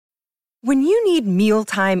When you need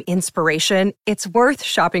mealtime inspiration, it's worth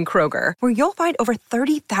shopping Kroger, where you'll find over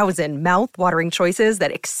 30,000 mouth-watering choices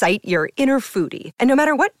that excite your inner foodie. And no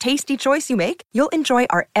matter what tasty choice you make, you'll enjoy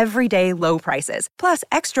our everyday low prices, plus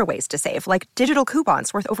extra ways to save, like digital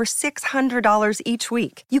coupons worth over $600 each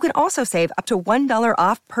week. You can also save up to $1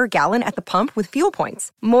 off per gallon at the pump with fuel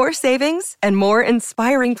points. More savings and more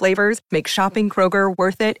inspiring flavors make shopping Kroger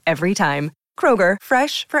worth it every time. Kroger,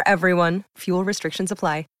 fresh for everyone. Fuel restrictions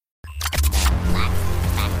apply.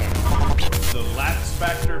 The Lax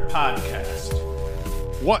Factor Podcast.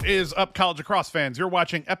 What is up, college lacrosse fans? You're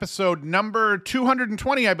watching episode number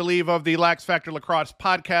 220, I believe, of the Lax Factor Lacrosse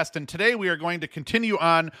Podcast, and today we are going to continue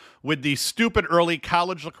on with the stupid early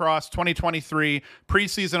college lacrosse 2023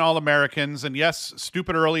 preseason All-Americans. And yes,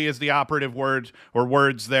 stupid early is the operative word or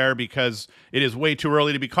words there because it is way too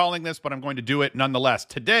early to be calling this, but I'm going to do it nonetheless.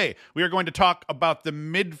 Today, we are going to talk about the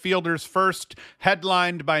midfielders first,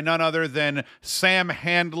 headlined by none other than Sam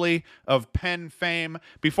Handley of Penn fame.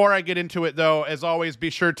 Before I get into it, though, as always,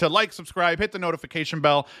 be sure to like, subscribe, hit the notification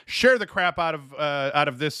bell, share the crap out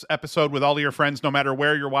of this episode with all of your friends, no matter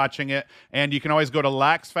where you're watching it. And you can always go to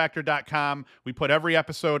laxfactor.com. We put every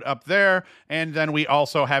episode up there, and then we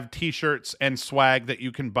also have t-shirts and swag that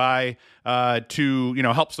you can buy to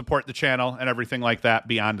help support the channel and everything like that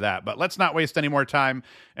beyond that. But let's not waste any more time,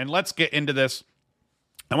 and let's get into this.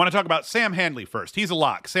 I want to talk about Sam Handley first. He's a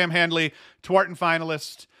lock. Sam Handley, Tewaaraton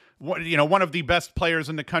finalist, one of the best players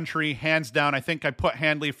in the country, hands down. I think I put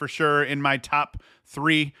Handley for sure in my top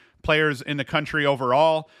 3 players in the country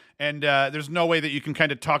overall. And there's no way that you can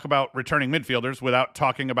kind of talk about returning midfielders without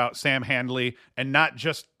talking about Sam Handley, and not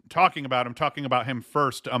just talking about him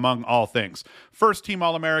first among all things. First team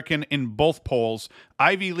All-American in both polls,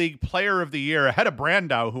 Ivy League Player of the Year ahead of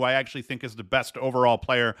Brandow, who I actually think is the best overall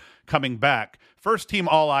player coming back. First team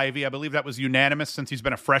All-Ivy, I believe that was unanimous since he's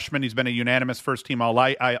been a freshman. He's been a unanimous first team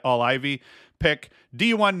All-Ivy pick.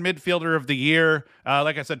 D1 Midfielder of the Year,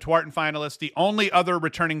 like I said, Tewaaraton finalist. The only other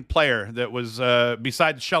returning player that was,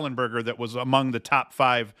 besides Schellenberger, that was among the top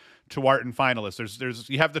 5 Tewaaraton finalists.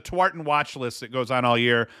 You have the Tewaaraton watch list that goes on all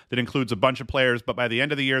year that includes a bunch of players, but by the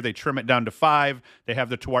end of the year, they trim it down to 5. They have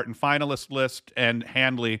the Tewaaraton finalist list, and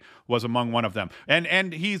Handley was among one of them.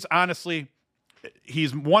 And he's honestly,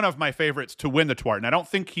 he's one of my favorites to win the Tewaaraton. I don't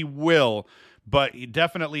think he will, but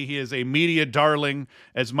he is a media darling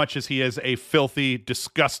as much as he is a filthy,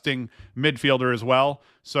 disgusting midfielder as well.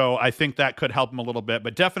 So I think that could help him a little bit,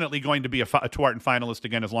 but definitely going to be a Tewaaraton finalist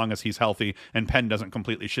again as long as he's healthy and Penn doesn't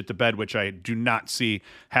completely shit the bed, which I do not see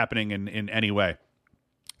happening in any way.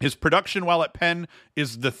 His production while at Penn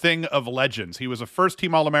is the thing of legends. He was a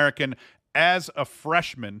first-team All-American as a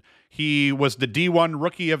freshman. He was the D1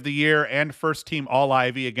 Rookie of the Year and first-team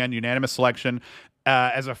All-Ivy, again, unanimous selection.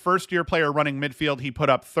 As a first-year player running midfield, he put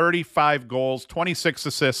up 35 goals, 26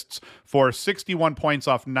 assists for 61 points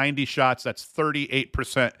off 90 shots. That's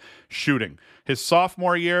 38% shooting. His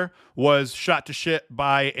sophomore year was shot to shit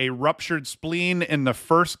by a ruptured spleen in the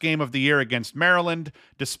first game of the year against Maryland.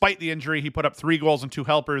 Despite the injury, he put up 3 goals and 2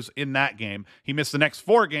 helpers in that game. He missed the next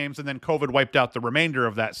 4 games, and then COVID wiped out the remainder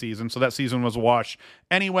of that season, so that season was a wash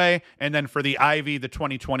anyway. And then for the Ivy, the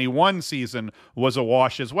 2021 season was a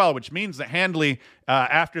wash as well, which means that Handley,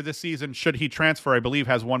 after this season, should he transfer, I believe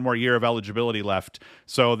has 1 more year of eligibility left.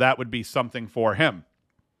 So that would be something for him.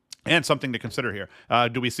 And something to consider here.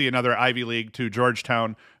 Do we see another Ivy League to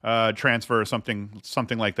Georgetown transfer or something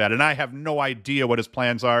like that? And I have no idea what his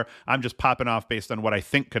plans are. I'm just popping off based on what I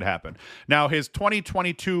think could happen. Now, his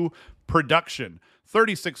 2022 production,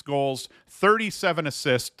 36 goals, 37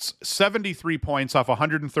 assists, 73 points off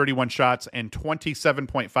 131 shots, and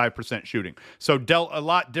 27.5% shooting. So dealt a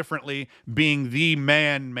lot differently, being the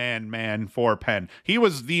man for Penn. He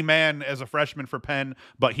was the man as a freshman for Penn,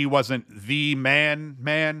 but he wasn't the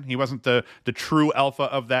man. He wasn't the true alpha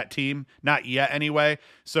of that team. Not yet, anyway.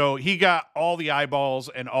 So he got all the eyeballs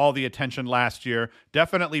and all the attention last year.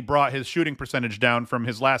 Definitely brought his shooting percentage down from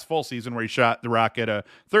his last full season where he shot the rock at a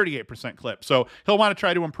 38% clip. So he'll want to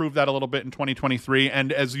try to improve that a little bit in 2023.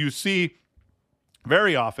 And as you see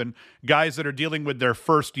very often, guys that are dealing with their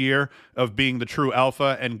first year of being the true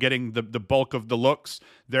alpha and getting the bulk of the looks,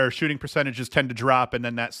 their shooting percentages tend to drop, and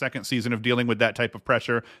then that second season of dealing with that type of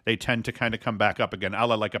pressure, they tend to kind of come back up again, a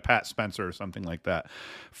la like a Pat Spencer or something like that.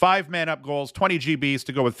 5 man-up goals, 20 GBs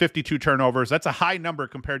to go with 52 turnovers. That's a high number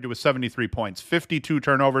compared to his 73 points. 52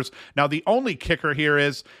 turnovers. Now, the only kicker here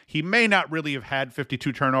is he may not really have had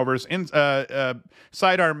 52 turnovers. In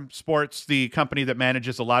Sidearm Sports, the company that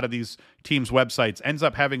manages a lot of these teams' websites, ends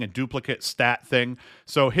up having a duplicate stat thing.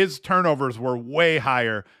 So his turnovers were way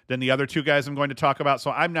higher than the other 2 guys I'm going to talk about.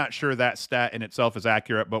 So I'm not sure that stat in itself is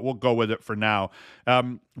accurate, but we'll go with it for now.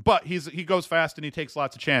 But he goes fast and he takes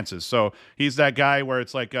lots of chances. So he's that guy where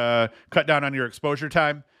it's like cut down on your exposure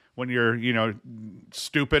time when you're,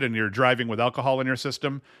 stupid and you're driving with alcohol in your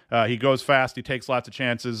system. He goes fast, he takes lots of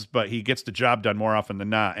chances, but he gets the job done more often than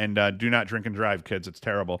not. And do not drink and drive, kids. It's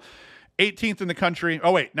terrible. 18th in the country.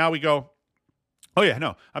 Oh, wait, now we go. Oh, yeah,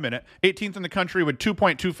 no, I'm in it. 18th in the country with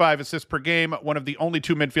 2.25 assists per game, one of the only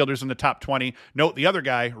two midfielders in the top 20. Note the other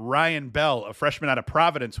guy, Ryan Bell, a freshman out of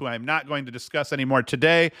Providence, who I'm not going to discuss anymore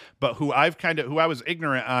today, but who I was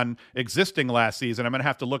ignorant on existing last season. I'm going to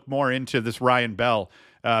have to look more into this Ryan Bell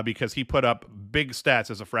because he put up big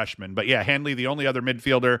stats as a freshman. But yeah, Handley, the only other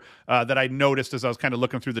midfielder that I noticed as I was kind of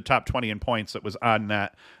looking through the top 20 in points that was on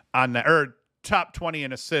that, or top 20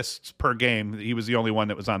 in assists per game. He was the only one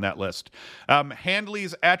that was on that list.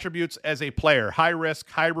 Handley's attributes as a player: high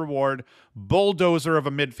risk, high reward, bulldozer of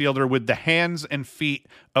a midfielder with the hands and feet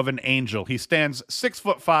of an angel. He stands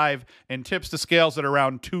 6'5" and tips the scales at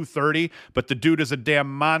around 230, but the dude is a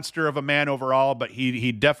damn monster of a man overall, but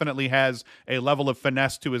he definitely has a level of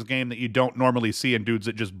finesse to his game that you don't normally see in dudes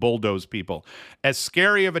that just bulldoze people. As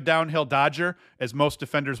scary of a downhill dodger as most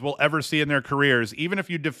defenders will ever see in their careers. Even if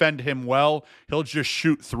you defend him well, he'll just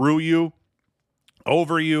shoot through you,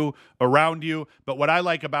 over you, around you. But what I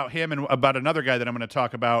like about him and about another guy that I'm going to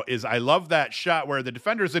talk about is I love that shot where the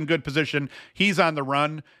defender's in good position, he's on the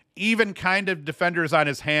run, even kind of defender's on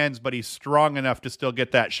his hands, but he's strong enough to still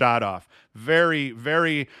get that shot off. Very,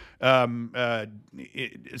 very,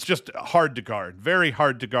 it's just hard to guard. Very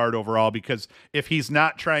hard to guard overall, because if he's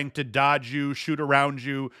not trying to dodge you, shoot around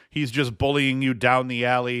you, he's just bullying you down the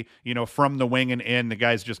alley, from the wing and in. The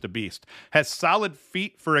guy's just a beast. Has solid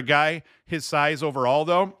feet for a guy his size overall,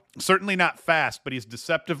 though. Certainly not fast, but he's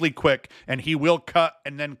deceptively quick, and he will cut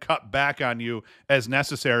and then cut back on you as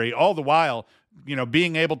necessary, all the while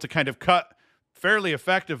being able to kind of cut fairly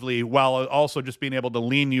effectively while also just being able to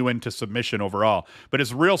lean you into submission overall. But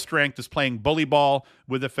his real strength is playing bully ball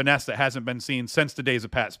with a finesse that hasn't been seen since the days of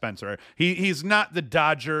Pat Spencer. He's not the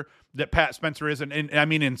dodger that Pat Spencer is, and I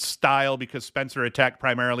mean in style, because Spencer attacked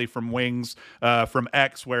primarily from wings, from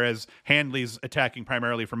X, whereas Handley's attacking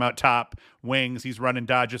primarily from out top wings. He's running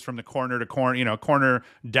dodges from the corner to corner, corner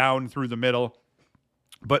down through the middle.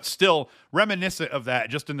 But still reminiscent of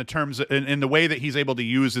that, just in the terms, in the way that he's able to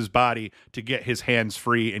use his body to get his hands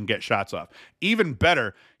free and get shots off. Even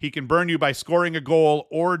better, he can burn you by scoring a goal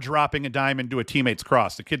or dropping a dime into a teammate's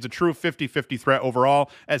cross. The kid's a true 50-50 threat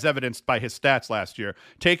overall, as evidenced by his stats last year.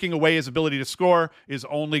 Taking away his ability to score is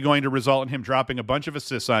only going to result in him dropping a bunch of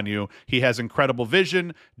assists on you. He has incredible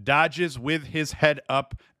vision, dodges with his head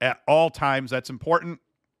up at all times. That's important.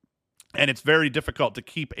 And it's very difficult to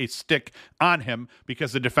keep a stick on him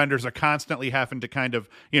because the defenders are constantly having to kind of,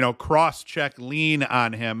 cross-check, lean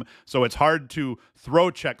on him. So it's hard to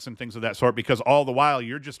throw checks and things of that sort, because all the while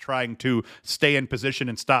you're just trying to stay in position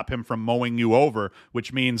and stop him from mowing you over,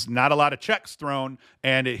 which means not a lot of checks thrown,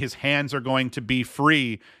 and his hands are going to be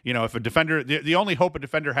free. If a defender, the only hope a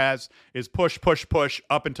defender has is push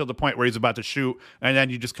up until the point where he's about to shoot, and then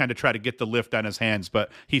you just kind of try to get the lift on his hands.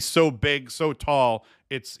 But he's so big, so tall,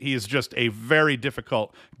 he is just a very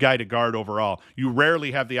difficult guy to guard overall. You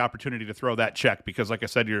rarely have the opportunity to throw that check because, like I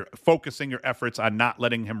said, you're focusing your efforts on not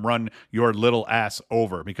letting him run your little ass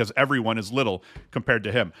over, because everyone is little compared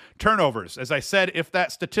to him. Turnovers. As I said, if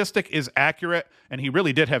that statistic is accurate, and he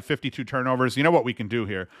really did have 52 turnovers, you know what we can do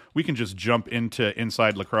here? We can just jump into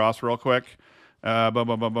Inside Lacrosse real quick. I'm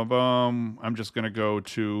just going to go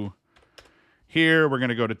to here. We're going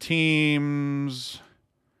to go to teams.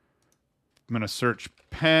 I'm going to search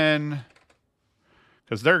Penn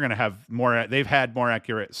because they're going to have more. They've had more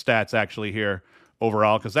accurate stats actually here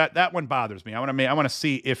overall, because that one bothers me. I want to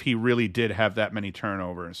see if he really did have that many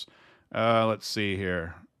turnovers. Let's see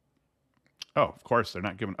here. Oh, of course they're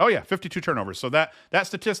not giving. Oh yeah, 52 turnovers. So that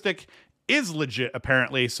statistic is legit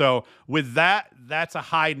apparently. So with that's a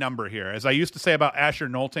high number here. As I used to say about Asher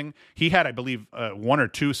Nolting, he had, I believe, 1 or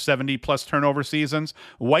 2 70+ turnover seasons.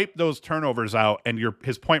 Wipe those turnovers out, and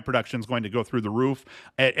his point production is going to go through the roof.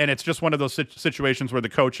 And it's just one of those situations where the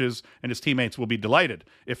coaches and his teammates will be delighted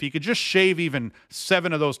if he could just shave even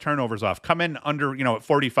 7 of those turnovers off. Come in under, at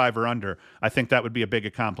 45 or under. I think that would be a big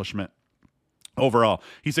accomplishment. overall.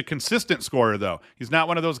 He's a consistent scorer, though. He's not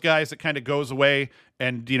one of those guys that kind of goes away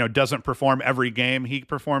and, doesn't perform every game. He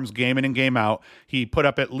performs game in and game out. He put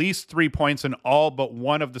up at least 3 points in all but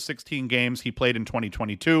one of the 16 games he played in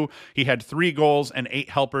 2022. He had 3 goals and 8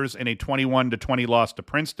 helpers in a 21-20 loss to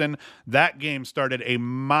Princeton. That game started a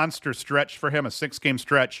monster stretch for him, a 6-game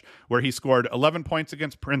stretch where he scored 11 points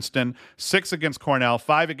against Princeton, 6 against Cornell,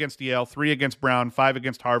 5 against Yale, 3 against Brown, 5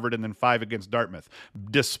 against Harvard, and then 5 against Dartmouth.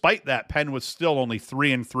 Despite that, Penn was still only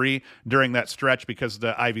 3-3 during that stretch because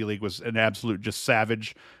the Ivy League was an absolute just savage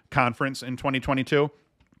conference in 2022.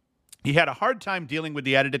 He had a hard time dealing with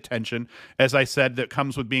the added attention, as I said, that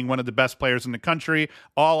comes with being one of the best players in the country.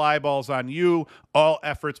 All eyeballs on you. All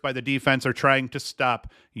efforts by the defense are trying to stop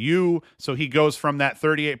you. So he goes from that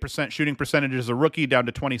 38% shooting percentage as a rookie down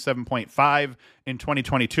to 27.5 in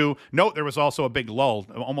 2022. Note there was also a big lull,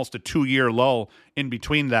 almost a 2-year lull in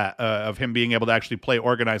between that of him being able to actually play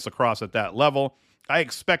organized lacrosse at that level. I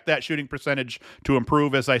expect that shooting percentage to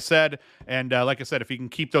improve, as I said. And like I said, if he can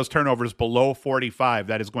keep those turnovers below 45,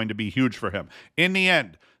 that is going to be huge for him. In the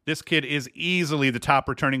end, this kid is easily the top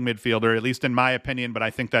returning midfielder, at least in my opinion, but I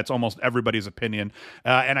think that's almost everybody's opinion.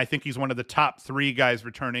 And I think he's one of the top 3 guys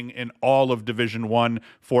returning in all of Division I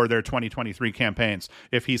for their 2023 campaigns.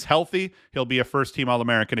 If he's healthy, he'll be a first-team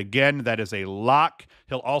All-American again. That is a lock.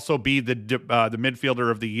 He'll also be the midfielder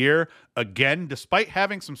of the year again, despite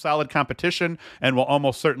having some solid competition, and will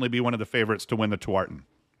almost certainly be one of the favorites to win the Tewaaraton.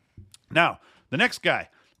 Now, the next guy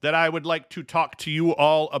that I would like to talk to you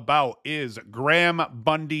all about is Graham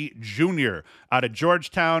Bundy Jr. out of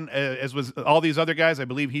Georgetown. As with all these other guys, I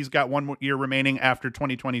believe he's got 1 year remaining after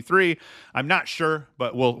 2023. I'm not sure,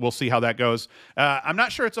 but we'll see how that goes. I'm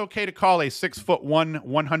not sure it's okay to call a 6'1",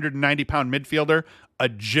 190-pound midfielder a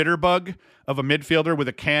jitterbug of a midfielder with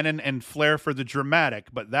a cannon and flair for the dramatic,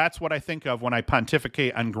 but that's what I think of when I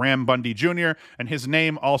pontificate on Graham Bundy Jr., and his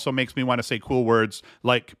name also makes me want to say cool words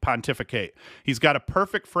like pontificate. He's got a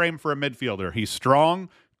perfect frame for a midfielder. He's strong,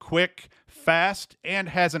 quick, fast, and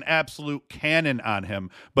has an absolute cannon on him,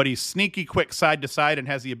 but he's sneaky quick side to side and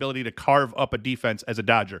has the ability to carve up a defense as a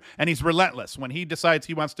dodger. And he's relentless. When he decides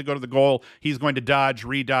he wants to go to the goal, he's going to dodge,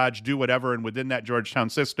 redodge, do whatever, and within that Georgetown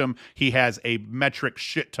system, he has a metric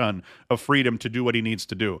shit ton of freedom to do what he needs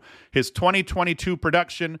to do. His 2022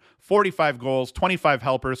 production, 45 goals, 25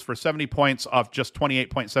 helpers for 70 points off just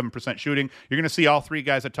 28.7% shooting. You're going to see all 3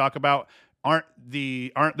 guys I talk about aren't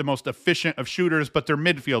the most efficient of shooters, but they're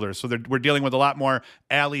midfielders. So we're dealing with a lot more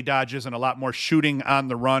alley dodges and a lot more shooting on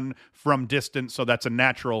the run from distance. So that's a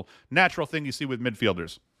natural thing you see with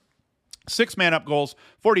midfielders. 6 man-up goals,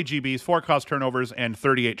 40 GBs, 4 caused turnovers, and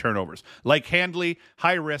 38 turnovers. Like Handley,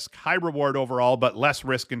 high risk, high reward overall, but less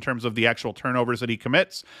risk in terms of the actual turnovers that he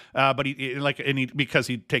commits. Because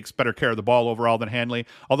he takes better care of the ball overall than Handley.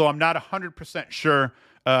 Although I'm not 100% sure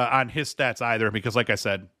on his stats either, because like I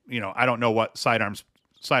said, I don't know what Sidearm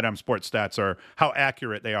Sports stats are, how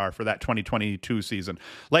accurate they are for that 2022 season.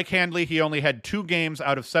 Like Handley, he only had 2 games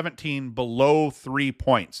out of 17 below 3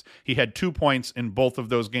 points. He had 2 points in both of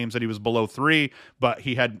those games that he was below 3, but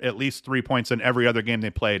he had at least 3 points in every other game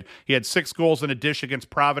they played. He had 6 goals and a dish against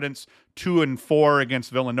Providence, 2 and 4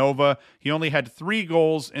 against Villanova. He only had 3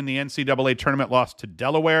 goals in the NCAA tournament loss to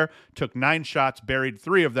Delaware, took 9 shots, buried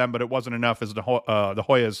 3 of them, but it wasn't enough as the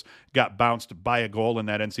Hoyas got bounced by a goal in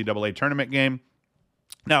that NCAA tournament game.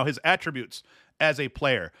 Now, his attributes as a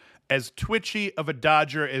player, as twitchy of a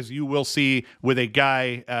dodger as you will see with a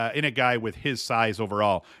guy with his size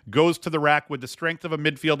overall. Goes to the rack with the strength of a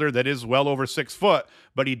midfielder that is well over 6 foot,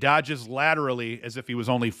 but he dodges laterally as if he was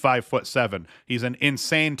only 5'7". He's an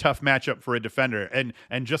insane tough matchup for a defender. And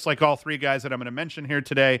just like all 3 guys that I'm going to mention here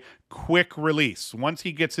today, quick release. Once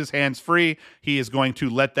he gets his hands free, he is going to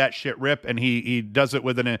let that shit rip, and he does it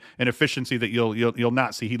with an efficiency that you'll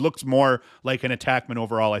not see. He looks more like an attackman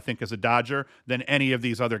overall, I think, as a dodger than any of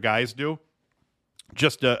these other guys do.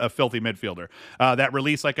 Just a filthy midfielder. That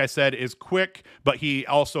release, like I said, is quick, but he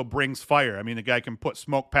also brings fire. I mean, the guy can put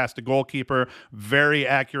smoke past the goalkeeper. Very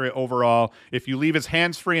accurate overall. If you leave his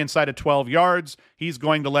hands free inside of 12 yards, he's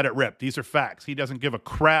going to let it rip. These are facts. He doesn't give a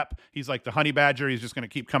crap. He's like the honey badger. He's just going to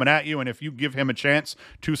keep coming at you, and if you give him a chance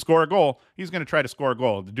to score a goal, he's going to try to score a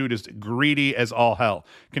goal. The dude is greedy as all hell.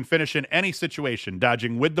 Can finish in any situation,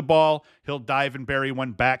 dodging with the ball. He'll dive and bury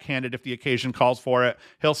one backhanded if the occasion calls for it.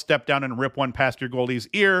 He'll step down and rip one past your goalie's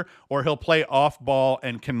ear, or he'll play off ball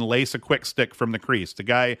and can lace a quick stick from the crease. The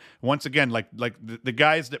guy, once again, like the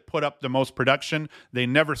guys that put up the most production, they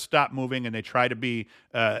never stop moving, and they try to be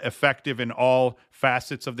effective in all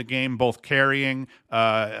facets of the game, both carrying,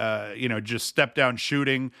 just step down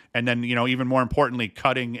shooting, and then, even more importantly,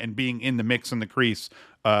 cutting and being in the mix in the crease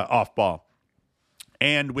off ball.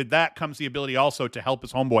 And with that comes the ability also to help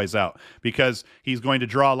his homeboys out because he's going to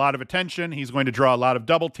draw a lot of attention. He's going to draw a lot of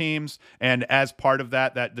double teams. And as part of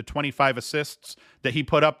that the 25 assists that he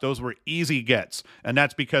put up, those were easy gets. And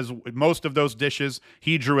that's because most of those dishes,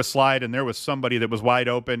 he drew a slide and there was somebody that was wide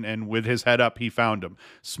open. And with his head up, he found him.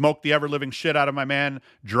 Smoke the ever-living shit out of my man.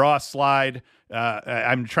 Draw a slide.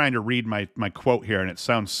 I'm trying to read my quote here and it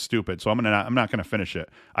sounds stupid. So I'm not going to finish it.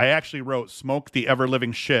 I actually wrote smoke the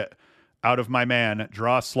ever-living shit out of my man,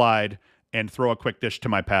 draw a slide, and throw a quick dish to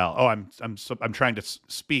my pal. Oh, I'm trying to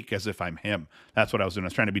speak as if I'm him. That's what I was doing. I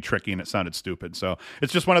was trying to be tricky, and it sounded stupid. So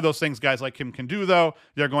it's just one of those things guys like him can do, though.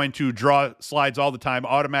 They're going to draw slides all the time,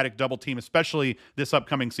 automatic double team, especially this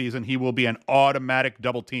upcoming season. He will be an automatic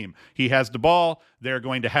double team. He has the ball. They're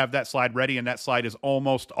going to have that slide ready, and that slide is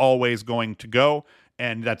almost always going to go,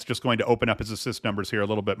 and that's just going to open up his assist numbers here a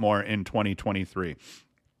little bit more in 2023.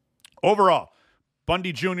 Overall,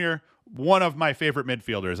 Bundy Jr., one of my favorite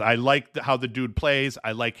midfielders. I like how the dude plays.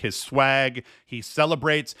 I like his swag. He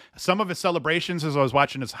celebrates. Some of his celebrations, as I was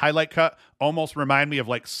watching his highlight cut, almost remind me of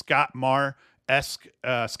like Kyle Marr-esque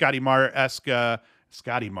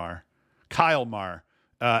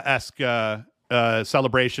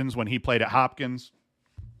celebrations when he played at Hopkins.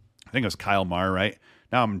 I think it was Kyle Marr, right?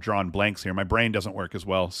 Now I'm drawing blanks here. My brain doesn't work as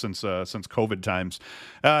well since COVID times.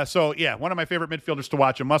 So, yeah, one of my favorite midfielders to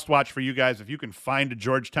watch, a must-watch for you guys. If you can find a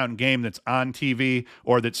Georgetown game that's on TV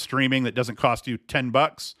or that's streaming that doesn't cost you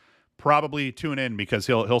 $10, probably tune in because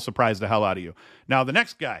he'll surprise the hell out of you. Now, the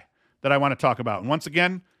next guy that I want to talk about, and once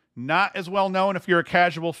again, not as well known if you're a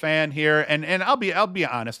casual fan here, and I'll be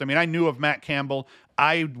honest. I mean, I knew of Matt Campbell.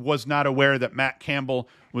 I was not aware that Matt Campbell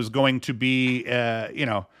was going to be,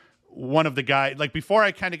 one of the guys, like before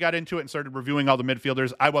I kind of got into it and started reviewing all the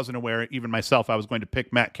midfielders, I wasn't aware, even myself, I was going to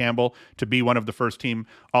pick Matt Campbell to be one of the first team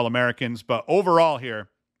All-Americans. But overall here,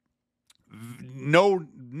 no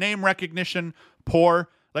name recognition, poor,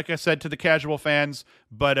 like I said, to the casual fans.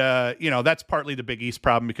 But, that's partly the Big East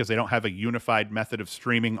problem because they don't have a unified method of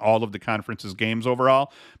streaming all of the conference's games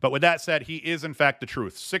overall. But with that said, he is, in fact, the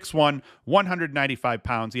truth. 6'1", 195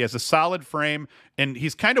 pounds. He has a solid frame, and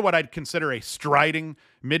he's kind of what I'd consider a striding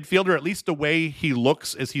midfielder, at least the way he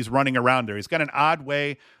looks as he's running around there. He's got an odd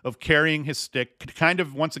way of carrying his stick, kind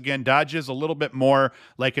of, once again, dodges a little bit more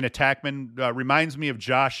like an attackman. Reminds me of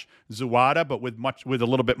Josh Zawada, but with a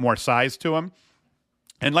little bit more size to him.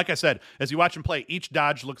 And like I said, as you watch him play, each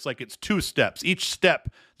dodge looks like it's 2 steps. Each step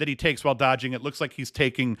that he takes while dodging, it looks like he's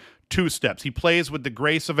taking 2 steps. He plays with the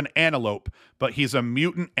grace of an antelope, but he's a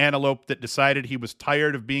mutant antelope that decided he was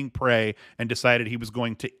tired of being prey and decided he was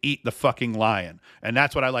going to eat the fucking lion. And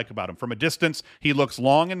that's what I like about him. From a distance, he looks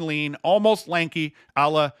long and lean, almost lanky, a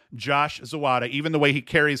la Josh Zawada, even the way he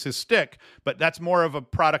carries his stick. But that's more of a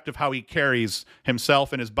product of how he carries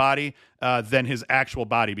himself and his body than his actual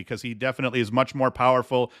body, because he definitely is much more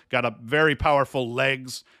powerful, got a very powerful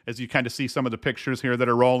legs, as you kind of see some of the pictures here that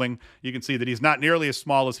are rolling. You can see that he's not nearly as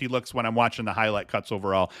small as he looks when I'm watching the highlight cuts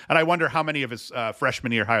overall. And I wonder how many of his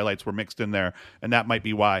freshman year highlights were mixed in there, and that might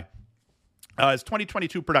be why. His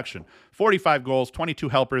 2022 production, 45 goals, 22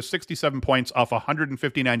 helpers, 67 points off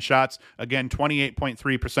 159 shots. Again,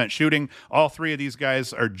 28.3% shooting. All three of these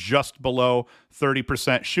guys are just below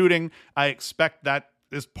 30% shooting. I expect that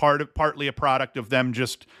is partly a product of them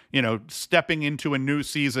just, stepping into a new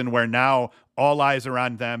season where now all eyes are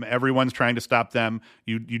on them. Everyone's trying to stop them.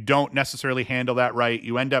 You don't necessarily handle that right.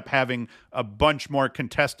 You end up having a bunch more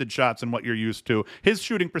contested shots than what you're used to. His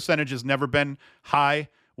shooting percentage has never been high,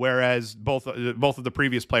 whereas both of the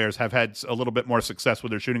previous players have had a little bit more success with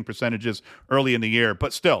their shooting percentages early in the year.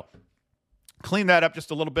 But still, clean that up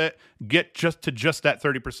just a little bit, get just to that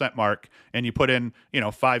 30% mark, and you put in,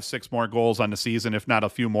 5-6 more goals on the season, if not a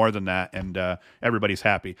few more than that, and everybody's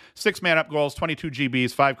happy. 6 man-up goals, 22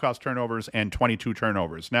 GBs, 5 cost turnovers, and 22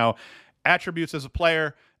 turnovers. Now, attributes as a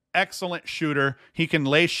player: excellent shooter. He can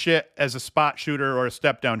lay shit as a spot shooter or a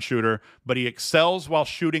step-down shooter, but he excels while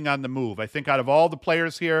shooting on the move. I think out of all the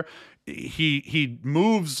players here, he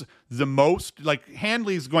moves the most. Like,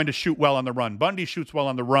 Handley's going to shoot well on the run. Bundy shoots well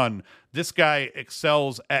on the run. This guy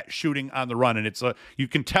excels at shooting on the run, and you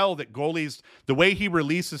can tell that goalies, the way he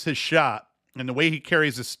releases his shot and the way he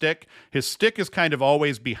carries his stick is kind of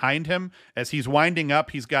always behind him. As he's winding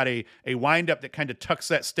up, he's got a wind up that kind of tucks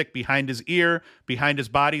that stick behind his ear, behind his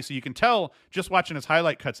body. So you can tell, just watching his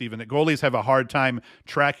highlight cuts even, that goalies have a hard time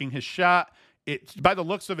tracking his shot. By the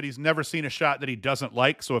looks of it, he's never seen a shot that he doesn't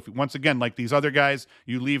like. So if, once again, like these other guys,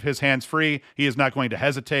 you leave his hands free, he is not going to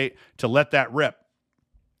hesitate to let that rip.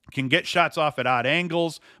 can get shots off at odd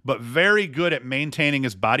angles, but very good at maintaining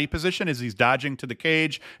his body position as he's dodging to the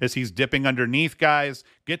cage, as he's dipping underneath guys,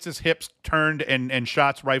 gets his hips turned and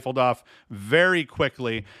shots rifled off very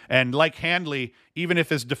quickly. And like Handley, even if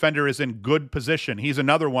his defender is in good position, he's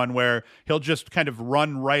another one where he'll just kind of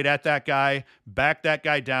run right at that guy, back that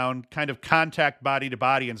guy down, kind of contact body to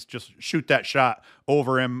body and just shoot that shot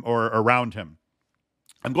over him or around him.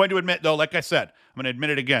 I'm going to admit, though, like I said, I'm going to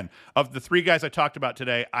admit it again. Of the three guys I talked about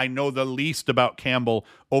today, I know the least about Campbell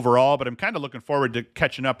overall, but I'm kind of looking forward to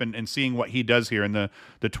catching up and seeing what he does here in the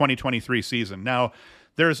 2023 season. Now,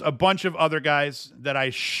 there's a bunch of other guys that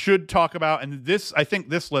I should talk about, and I think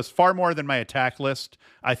this list, far more than my attack list,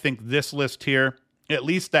 I think this list here, at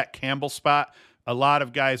least that Campbell spot, a lot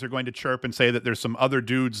of guys are going to chirp and say that there's some other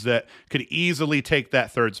dudes that could easily take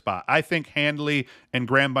that third spot. I think Handley and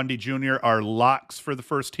Graham Bundy Jr. are locks for the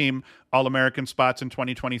first team All-American spots in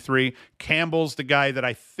 2023. Campbell's the guy that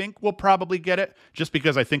I think will probably get it, just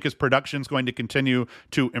because I think his production is going to continue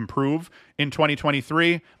to improve in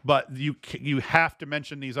 2023. But you have to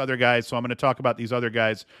mention these other guys, so I'm going to talk about these other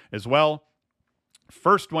guys as well.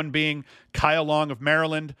 First one being Kyle Long of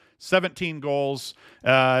Maryland, 17 goals,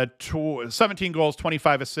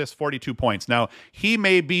 25 assists, 42 points. Now, he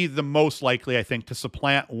may be the most likely, I think, to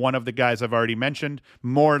supplant one of the guys I've already mentioned.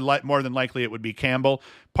 More than likely it would be Campbell,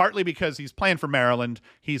 partly because he's playing for Maryland.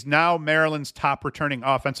 He's now Maryland's top returning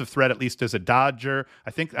offensive threat, at least as a Dodger.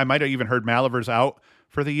 I think I might have even heard Maliver's out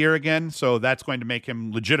for the year again, so that's going to make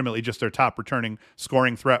him legitimately just their top returning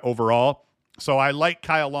scoring threat overall. So I like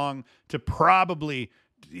Kyle Long to probably,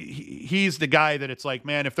 he's the guy that it's like,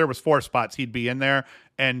 man, if there was 4 spots, he'd be in there.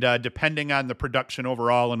 And depending on the production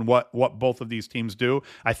overall and what both of these teams do,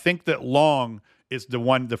 I think that Long is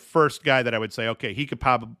the first guy that I would say, okay, he could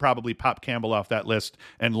probably pop Campbell off that list,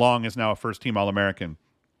 and Long is now a first-team All-American.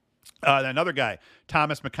 Another guy,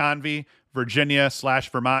 Thomas McConvey,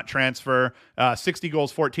 Virginia/Vermont transfer, 60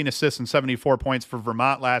 goals, 14 assists, and 74 points for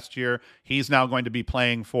Vermont last year. He's now going to be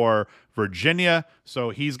playing for Virginia, so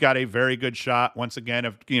he's got a very good shot once again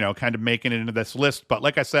of kind of making it into this list. But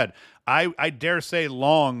like I said, I dare say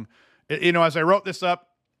Long, as I wrote this up,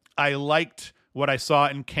 I liked what I saw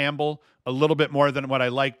in Campbell a little bit more than what I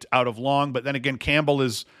liked out of Long. But then again, Campbell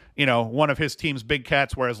is one of his team's big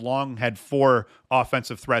cats, whereas Long had 4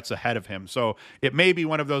 offensive threats ahead of him. So it may be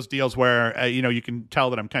one of those deals where, you can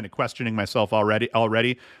tell that I'm kind of questioning myself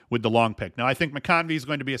already with the Long pick. Now, I think McConvey is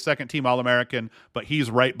going to be a second-team All-American, but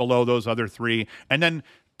he's right below those other 3. And then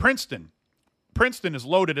Princeton. Princeton is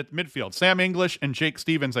loaded at midfield. Sam English and Jake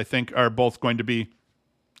Stevens, I think, are both going to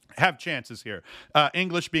have chances here.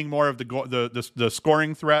 English being more of the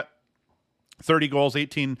scoring threat. 30 goals,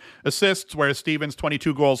 18 assists, whereas Stevens,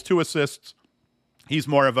 22 goals, 2 assists. He's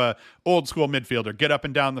more of a old school midfielder, get up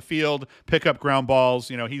and down the field, pick up ground balls.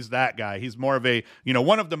 He's that guy. He's more of a,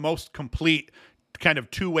 one of the most complete kind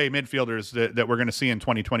of two-way midfielders that we're going to see in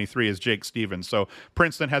 2023 is Jake Stevens. So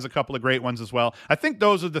Princeton has a couple of great ones as well. I think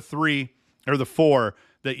those are the 3 or the 4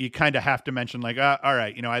 that you kind of have to mention, like, all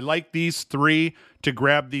right, I like these 3 to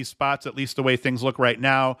grab these spots, at least the way things look right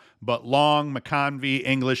now. But Long, McConvey,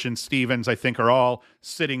 English, and Stevens, I think, are all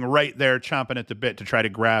sitting right there chomping at the bit to try to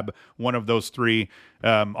grab one of those 3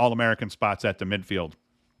 All-American spots at the midfield.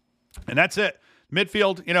 And that's it.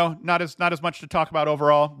 Midfield, not as much to talk about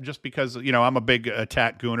overall, just because, I'm a big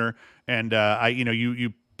attack gooner, and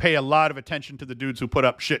you pay a lot of attention to the dudes who put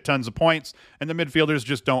up shit tons of points, and the midfielders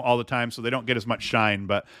just don't all the time, so they don't get as much shine.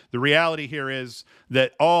 But the reality here is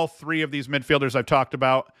that all 3 of these midfielders I've talked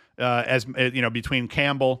about, between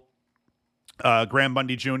Campbell, Graham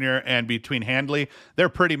Bundy Jr., and between Handley, they're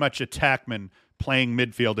pretty much attackmen playing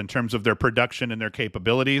midfield in terms of their production and their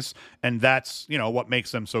capabilities, and that's what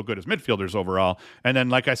makes them so good as midfielders overall. And then,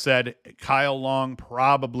 like I said, Kyle Long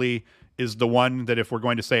probably is the one that, if we're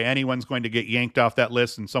going to say anyone's going to get yanked off that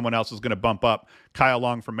list and someone else is going to bump up, Kyle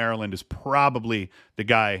Long from Maryland is probably the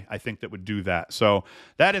guy I think that would do that. So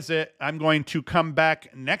that is it. I'm going to come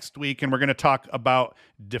back next week and we're going to talk about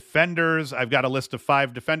defenders. I've got a list of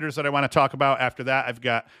 5 defenders that I want to talk about. After that, I've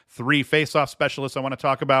got 3 face-off specialists I want to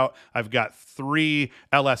talk about. I've got 2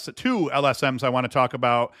 LSMs I want to talk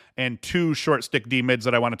about, and 2 short stick D-mids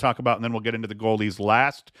that I want to talk about, and then we'll get into the goalies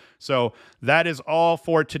last. So that is all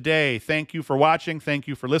for today. Thank you for watching. Thank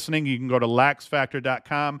you for listening. You can go to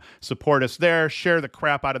laxfactor.com, support us there, share the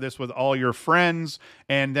crap out of this with all your friends,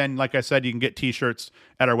 and then, like I said, you can get t-shirts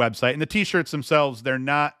at our website. And the t-shirts themselves, they're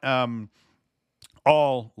not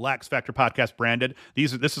all Lax Factor Podcast branded.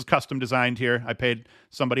 This is custom designed here. I paid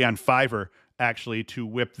somebody on Fiverr actually to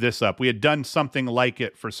whip this up. We had done something like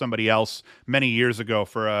it for somebody else many years ago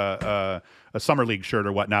for a Summer League shirt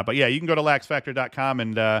or whatnot. But yeah, you can go to laxfactor.com,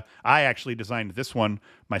 and I actually designed this one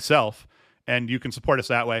myself, and you can support us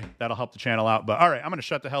that way. That'll help the channel out. But all right, I'm going to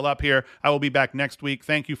shut the hell up here. I will be back next week.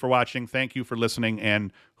 Thank you for watching. Thank you for listening,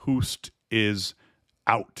 and Hoost is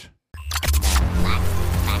out.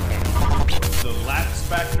 The Lax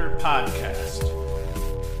Factor Podcast.